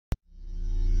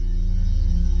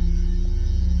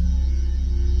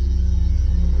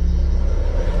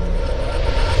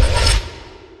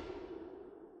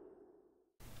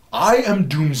I am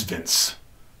Doomsvince,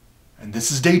 and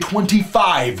this is day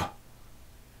 25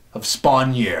 of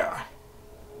Spawn Year.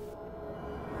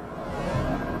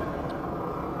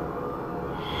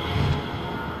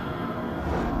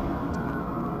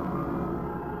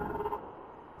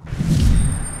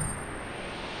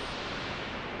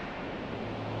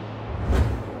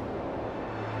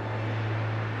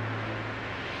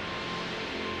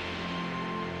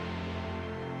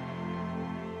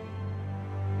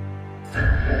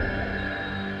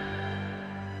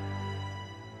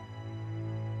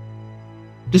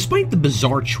 Despite the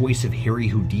bizarre choice of Harry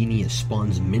Houdini as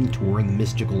Spawn's mentor in the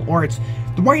mystical arts,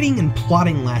 the writing and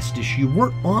plotting last issue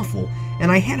weren't awful, and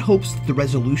I had hopes that the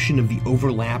resolution of the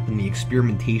overlap and the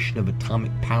experimentation of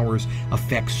atomic powers'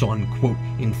 effects on, quote,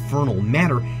 infernal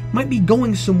matter might be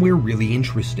going somewhere really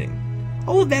interesting.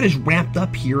 All of that is wrapped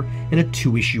up here in a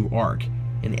 2-issue arc,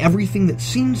 and everything that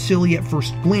seemed silly at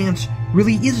first glance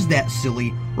really is that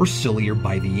silly or sillier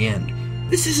by the end.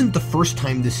 This isn't the first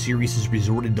time this series has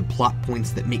resorted to plot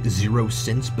points that make zero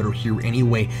sense but are here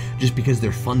anyway just because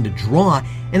they're fun to draw,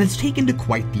 and it's taken to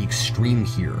quite the extreme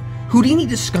here. Houdini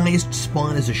disguised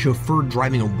Spawn as a chauffeur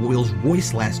driving a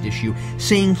Rolls-Royce last issue,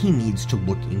 saying he needs to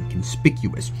look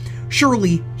inconspicuous.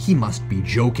 Surely, he must be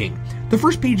joking. The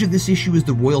first page of this issue is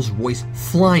the Rolls-Royce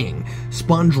flying,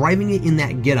 Spawn driving it in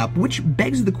that getup, which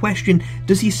begs the question,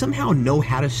 does he somehow know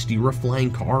how to steer a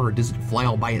flying car, or does it fly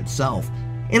all by itself?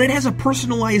 And it has a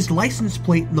personalized license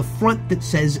plate in the front that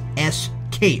says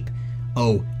S-Cape.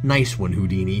 Oh, nice one,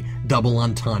 Houdini. Double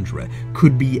entendre.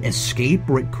 Could be escape,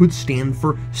 or it could stand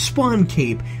for Spawn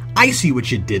Cape. I see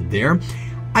what you did there.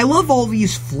 I love all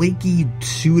these flaky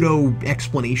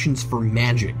pseudo-explanations for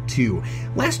magic, too.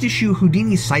 Last issue,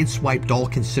 Houdini sideswiped all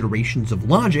considerations of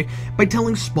logic by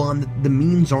telling Spawn that the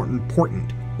means aren't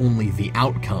important, only the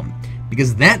outcome.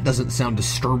 Because that doesn't sound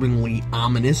disturbingly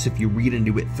ominous if you read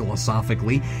into it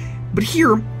philosophically. But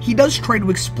here, he does try to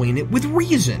explain it with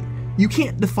reason. You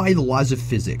can't defy the laws of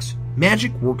physics.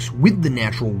 Magic works with the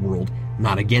natural world,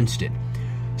 not against it.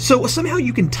 So somehow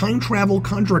you can time travel,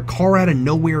 conjure a car out of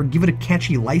nowhere, give it a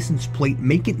catchy license plate,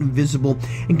 make it invisible,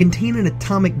 and contain an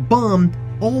atomic bomb,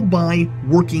 all by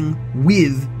working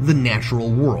with the natural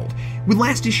world. With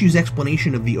last issue's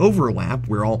explanation of the overlap,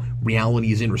 where all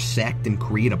realities intersect and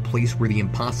create a place where the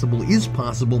impossible is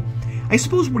possible, I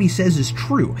suppose what he says is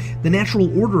true. The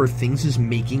natural order of things is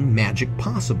making magic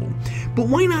possible. But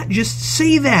why not just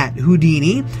say that,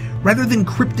 Houdini? Rather than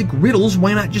cryptic riddles,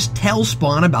 why not just tell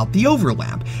Spawn about the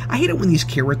overlap? I hate it when these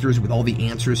characters with all the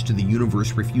answers to the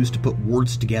universe refuse to put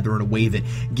words together in a way that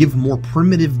give more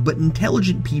primitive but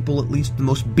intelligent people at least the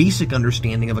most basic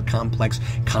understanding of a complex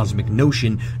cosmic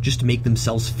notion just to make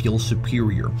themselves feel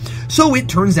superior. So it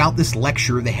turns out this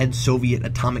lecture the head Soviet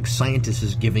atomic scientist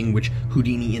is giving, which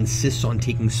Houdini insists on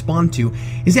taking Spawn to,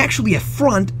 is actually a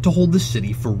front to hold the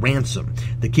city for ransom.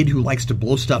 The kid who likes to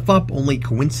blow stuff up only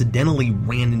coincidentally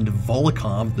ran into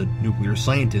Volokov, the nuclear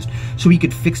scientist, so he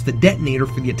could fix the detonator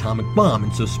for the atomic bomb,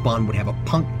 and so Spawn would have a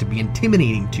punk to be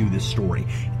intimidating to this story.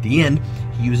 At the end,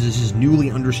 he uses his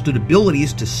newly understood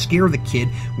abilities to scare the kid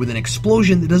with an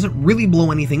explosion that doesn't really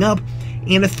blow anything up,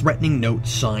 and a threatening note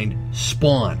signed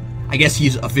Spawn. I guess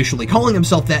he's officially calling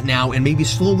himself that now, and maybe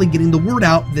slowly getting the word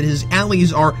out that his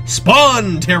alleys are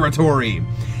Spawn territory.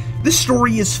 This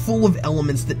story is full of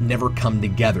elements that never come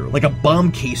together, like a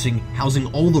bomb casing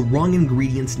housing all the wrong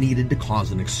ingredients needed to cause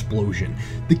an explosion.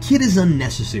 The kid is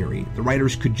unnecessary. The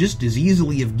writers could just as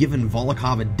easily have given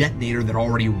Volokov a detonator that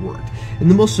already worked.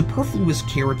 And the most superfluous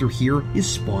character here is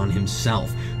Spawn himself.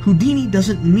 Houdini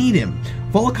doesn't need him.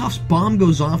 Volokov's bomb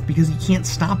goes off because he can't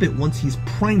stop it once he's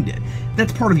primed it.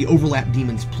 That's part of the Overlap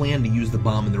Demon's plan to use the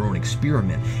bomb in their own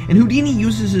experiment, and Houdini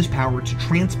uses his power to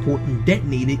transport and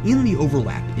detonate it in the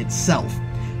Overlap itself.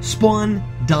 Spawn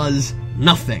does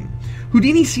nothing.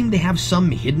 Houdini seemed to have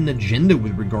some hidden agenda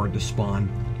with regard to Spawn.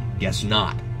 Guess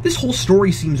not. This whole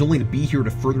story seems only to be here to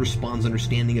further Spawn's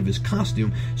understanding of his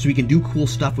costume so he can do cool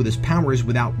stuff with his powers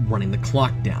without running the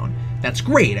clock down. That's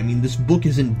great. I mean, this book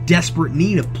is in desperate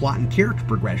need of plot and character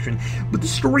progression, but the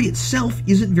story itself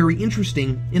isn't very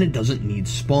interesting, and it doesn't need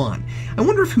Spawn. I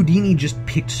wonder if Houdini just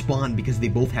picked Spawn because they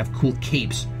both have cool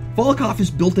capes. Volokov is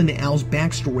built into Al's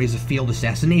backstory as a failed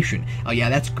assassination. Oh yeah,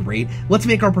 that's great. Let's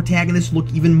make our protagonist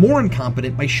look even more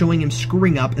incompetent by showing him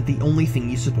screwing up at the only thing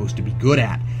he's supposed to be good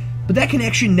at. But that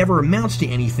connection never amounts to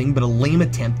anything but a lame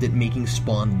attempt at making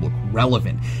Spawn look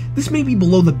relevant. This may be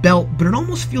below the belt, but it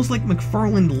almost feels like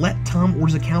McFarlane let Tom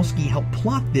Orzechowski help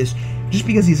plot this just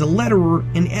because he's a letterer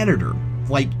and editor.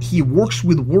 Like, he works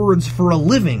with words for a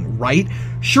living, right?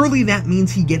 Surely that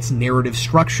means he gets narrative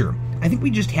structure. I think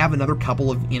we just have another couple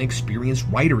of inexperienced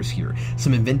writers here.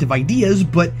 Some inventive ideas,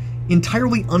 but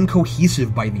entirely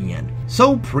uncohesive by the end.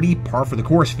 So pretty par for the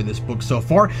course for this book so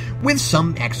far, with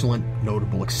some excellent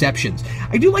notable exceptions.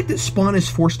 I do like that Spawn is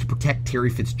forced to protect Terry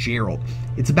Fitzgerald.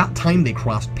 It's about time they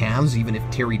crossed paths, even if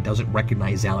Terry doesn't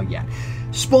recognize Al yet.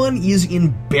 Spawn is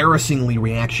embarrassingly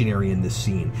reactionary in this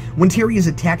scene. When Terry is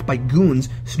attacked by goons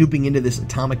snooping into this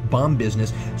atomic bomb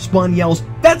business, Spawn yells,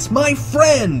 "That's my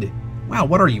friend!" Wow,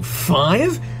 what are you,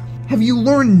 5? Have you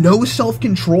learned no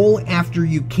self-control after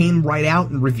you came right out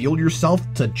and revealed yourself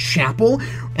to Chapel?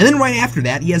 And then right after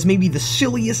that, he has maybe the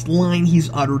silliest line he's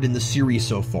uttered in the series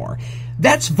so far.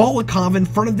 "That's Volokov in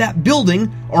front of that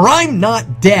building, or I'm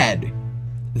not dead."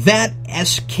 That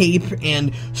escape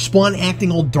and Spawn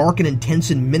acting all dark and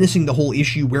intense and menacing the whole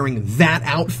issue wearing that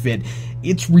outfit,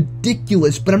 it's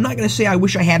ridiculous, but I'm not going to say I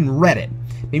wish I hadn't read it.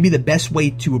 Maybe the best way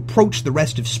to approach the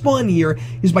rest of Spawn Year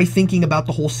is by thinking about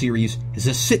the whole series as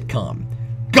a sitcom.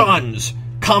 Guns!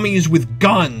 Commies with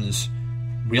guns!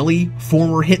 Really?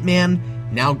 Former hitman?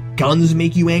 Now guns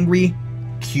make you angry?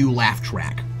 Cue laugh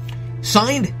track.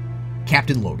 Signed,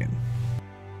 Captain Logan.